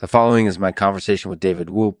The following is my conversation with David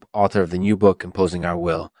Wolpe, author of the new book, Imposing Our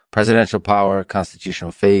Will, Presidential Power,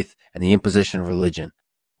 Constitutional Faith, and the Imposition of Religion.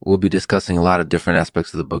 We'll be discussing a lot of different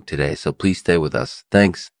aspects of the book today, so please stay with us.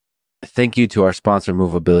 Thanks. Thank you to our sponsor,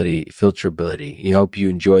 Movability, Filterability. I hope you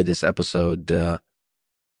enjoyed this episode.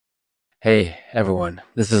 Hey, everyone.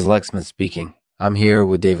 This is Lexman speaking. I'm here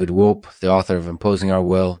with David Wolpe, the author of Imposing Our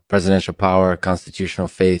Will, Presidential Power, Constitutional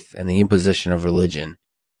Faith, and the Imposition of Religion.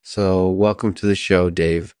 So, welcome to the show,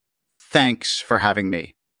 Dave. Thanks for having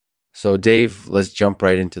me. So, Dave, let's jump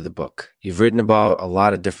right into the book. You've written about a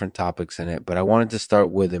lot of different topics in it, but I wanted to start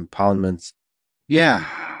with impoundments. Yeah.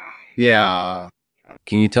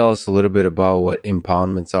 Can you tell us a little bit about what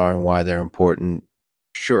impoundments are and why they're important?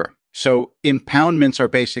 Sure. So impoundments are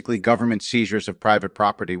basically government seizures of private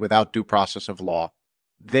property without due process of law.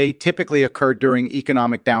 They typically occur during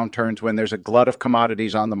economic downturns when there's a glut of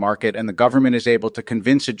commodities on the market and the government is able to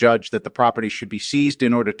convince a judge that the property should be seized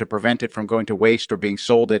in order to prevent it from going to waste or being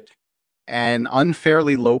sold at an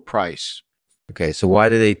unfairly low price. Okay, so why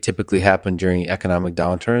do they typically happen during economic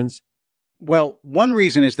downturns? Well, one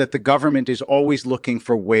reason is that the government is always looking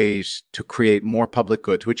for ways to create more public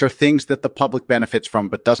goods, which are things that the public benefits from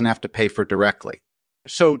but doesn't have to pay for directly.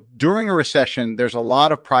 So during a recession, there's a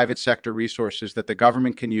lot of private sector resources that the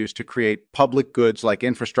government can use to create public goods like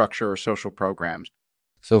infrastructure or social programs.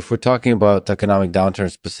 So if we're talking about economic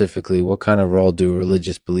downturns specifically, what kind of role do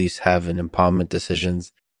religious beliefs have in impoundment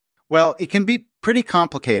decisions? Well, it can be pretty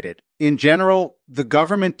complicated. In general, the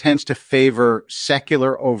government tends to favor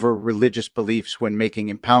secular over religious beliefs when making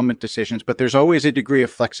impoundment decisions, but there's always a degree of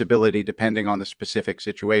flexibility depending on the specific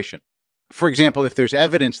situation. For example, if there's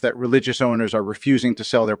evidence that religious owners are refusing to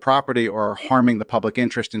sell their property or are harming the public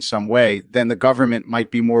interest in some way, then the government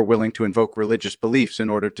might be more willing to invoke religious beliefs in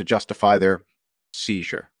order to justify their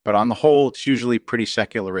seizure. But on the whole, it's usually pretty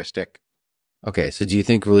secularistic. Okay, so do you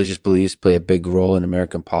think religious beliefs play a big role in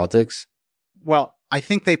American politics? Well, I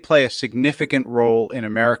think they play a significant role in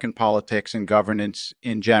American politics and governance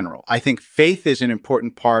in general. I think faith is an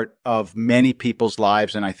important part of many people's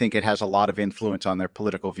lives, and I think it has a lot of influence on their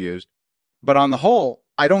political views. But on the whole,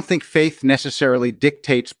 I don't think faith necessarily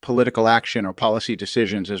dictates political action or policy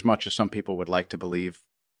decisions as much as some people would like to believe.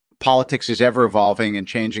 Politics is ever evolving and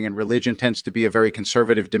changing, and religion tends to be a very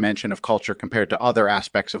conservative dimension of culture compared to other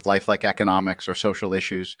aspects of life like economics or social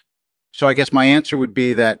issues. So I guess my answer would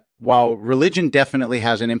be that while religion definitely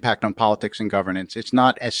has an impact on politics and governance, it's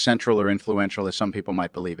not as central or influential as some people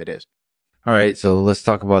might believe it is. All right, so let's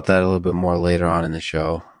talk about that a little bit more later on in the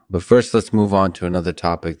show. But first, let's move on to another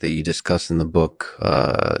topic that you discuss in the book.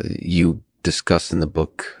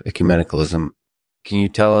 Ecumenicalism. Can you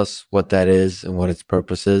tell us what that is and what its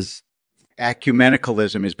purpose is?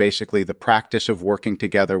 Ecumenicalism is basically the practice of working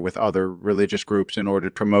together with other religious groups in order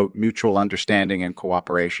to promote mutual understanding and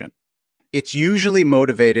cooperation. It's usually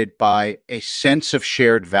motivated by a sense of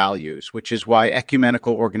shared values, which is why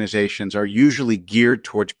ecumenical organizations are usually geared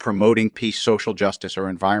towards promoting peace, social justice, or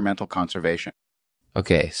environmental conservation.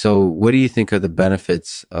 Okay, so what do you think are the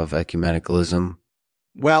benefits of ecumenicalism?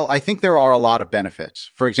 Well, I think there are a lot of benefits.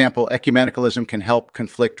 For example, ecumenicalism can help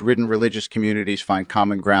conflict-ridden religious communities find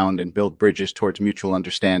common ground and build bridges towards mutual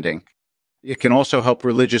understanding. It can also help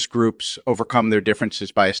religious groups overcome their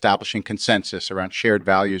differences by establishing consensus around shared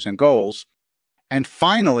values and goals. And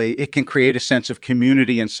finally, it can create a sense of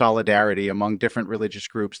community and solidarity among different religious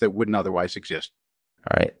groups that wouldn't otherwise exist.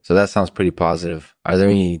 All right, so that sounds pretty positive. Are there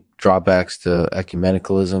any drawbacks to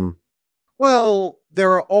ecumenicalism? Well,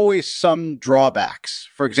 there are always some drawbacks.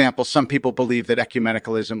 For example, some people believe that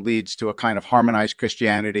ecumenicalism leads to a kind of harmonized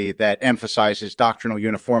Christianity that emphasizes doctrinal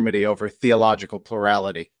uniformity over theological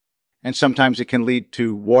plurality. And sometimes it can lead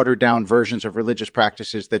to watered-down versions of religious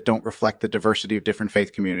practices that don't reflect the diversity of different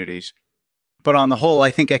faith communities. But on the whole, I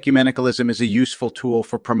think ecumenicalism is a useful tool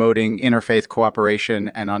for promoting interfaith cooperation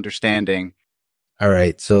and understanding. All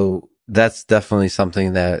right, so that's definitely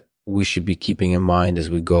something that we should be keeping in mind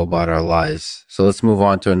as we go about our lives. So let's move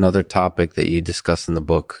on to another topic that you discuss in the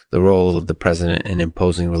book, the role of the president in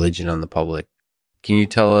imposing religion on the public. Can you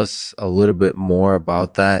tell us a little bit more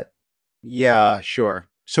about that? Yeah, sure.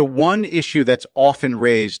 So one issue that's often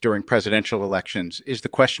raised during presidential elections is the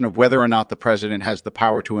question of whether or not the president has the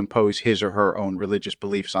power to impose his or her own religious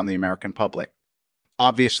beliefs on the American public.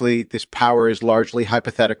 Obviously, this power is largely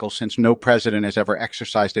hypothetical since no president has ever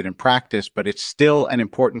exercised it in practice, but it's still an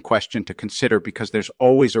important question to consider because there's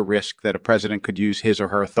always a risk that a president could use his or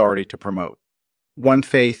her authority to promote one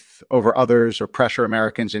faith over others or pressure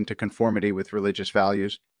Americans into conformity with religious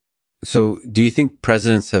values. So do you think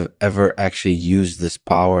presidents have ever actually used this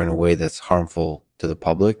power in a way that's harmful to the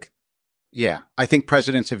public? Yeah, I think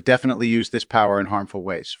presidents have definitely used this power in harmful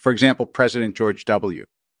ways. For example, President George W.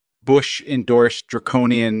 Bush endorsed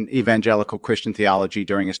draconian evangelical Christian theology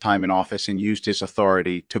during his time in office and used his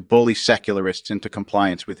authority to bully secularists into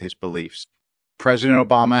compliance with his beliefs. President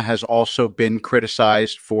Obama has also been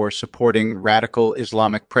criticized for supporting radical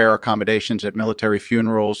Islamic prayer accommodations at military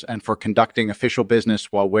funerals and for conducting official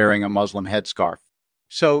business while wearing a Muslim headscarf.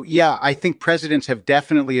 So, yeah, I think presidents have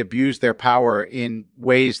definitely abused their power in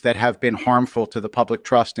ways that have been harmful to the public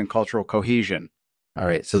trust and cultural cohesion. All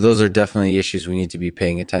right, so those are definitely issues we need to be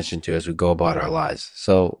paying attention to as we go about our lives.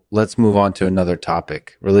 So let's move on to another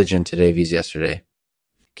topic, religion today vs yesterday.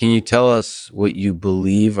 Can you tell us what you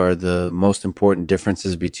believe are the most important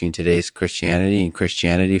differences between today's Christianity and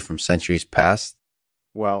Christianity from centuries past?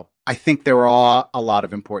 Well, I think there are a lot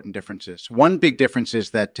of important differences. One big difference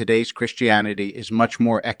is that today's Christianity is much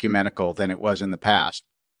more ecumenical than it was in the past.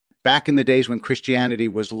 Back in the days when Christianity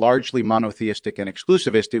was largely monotheistic and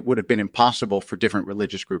exclusivist, it would have been impossible for different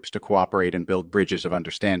religious groups to cooperate and build bridges of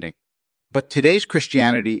understanding. But today's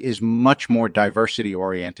Christianity is much more diversity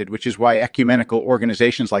oriented, which is why ecumenical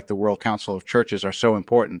organizations like the World Council of Churches are so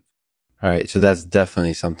important. All right, so that's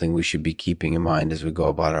definitely something we should be keeping in mind as we go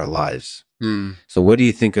about our lives. So what do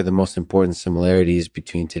you think are the most important similarities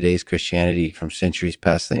between today's Christianity from centuries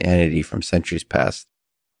past and Christianity from centuries past?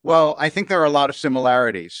 Well, I think there are a lot of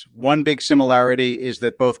similarities. One big similarity is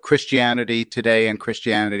that both Christianity today and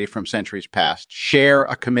Christianity from centuries past share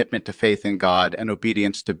a commitment to faith in God and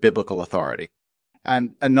obedience to biblical authority.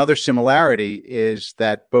 And another similarity is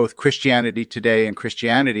that both Christianity today and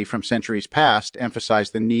Christianity from centuries past emphasize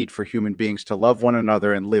the need for human beings to love one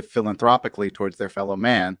another and live philanthropically towards their fellow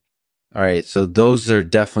man. All right, so those are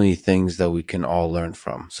definitely things that we can all learn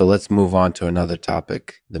from. So let's move on to another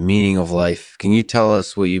topic, the meaning of life. Can you tell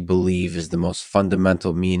us what you believe is the most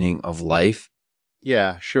fundamental meaning of life?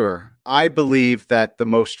 Yeah, sure. I believe that the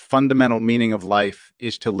most fundamental meaning of life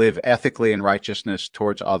is to live ethically in righteousness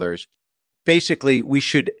towards others. Basically, we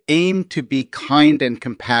should aim to be kind and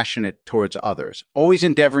compassionate towards others, always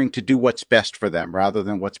endeavoring to do what's best for them rather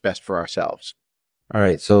than what's best for ourselves. All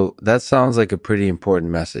right, so that sounds like a pretty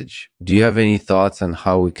important message. Do you have any thoughts on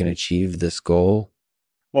how we can achieve this goal?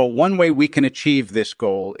 Well, one way we can achieve this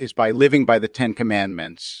goal is by living by the Ten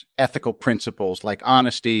Commandments, ethical principles like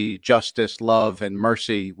honesty, justice, love, and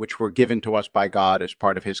mercy, which were given to us by God as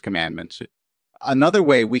part of His commandments. Another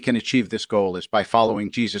way we can achieve this goal is by following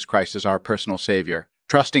Jesus Christ as our personal Savior,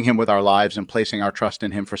 trusting Him with our lives and placing our trust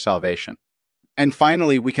in Him for salvation. And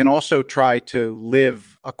finally, we can also try to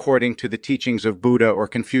live according to the teachings of Buddha or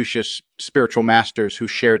Confucius, spiritual masters who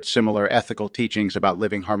shared similar ethical teachings about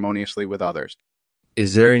living harmoniously with others.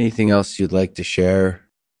 Is there anything else you'd like to share?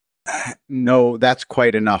 No, that's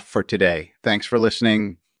quite enough for today. Thanks for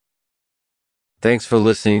listening. Thanks for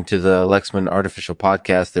listening to the Lexman Artificial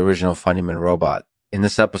Podcast, the original Funnyman Robot. In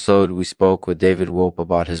this episode, we spoke with David Wolpe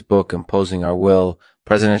about his book, Imposing Our Will,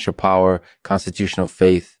 Presidential Power, Constitutional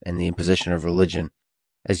Faith, and the Imposition of Religion.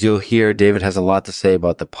 As you'll hear, David has a lot to say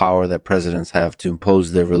about the power that presidents have to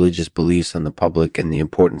impose their religious beliefs on the public and the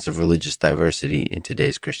importance of religious diversity in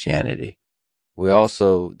today's Christianity. We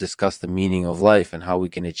also discuss the meaning of life and how we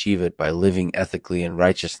can achieve it by living ethically in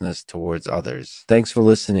righteousness towards others. Thanks for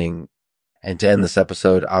listening. And to end this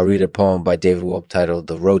episode, I'll read a poem by David Wolpe titled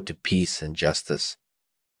The Road to Peace and Justice.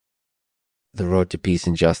 The road to peace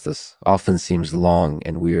and justice often seems long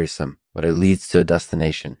and wearisome, but it leads to a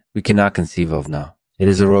destination we cannot conceive of now. It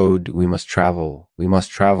is a road we must travel. We must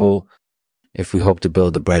travel if we hope to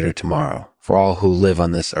build a brighter tomorrow. For all who live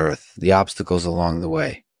on this earth, the obstacles along the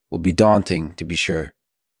way will be daunting, to be sure,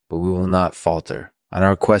 but we will not falter on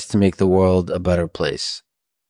our quest to make the world a better place.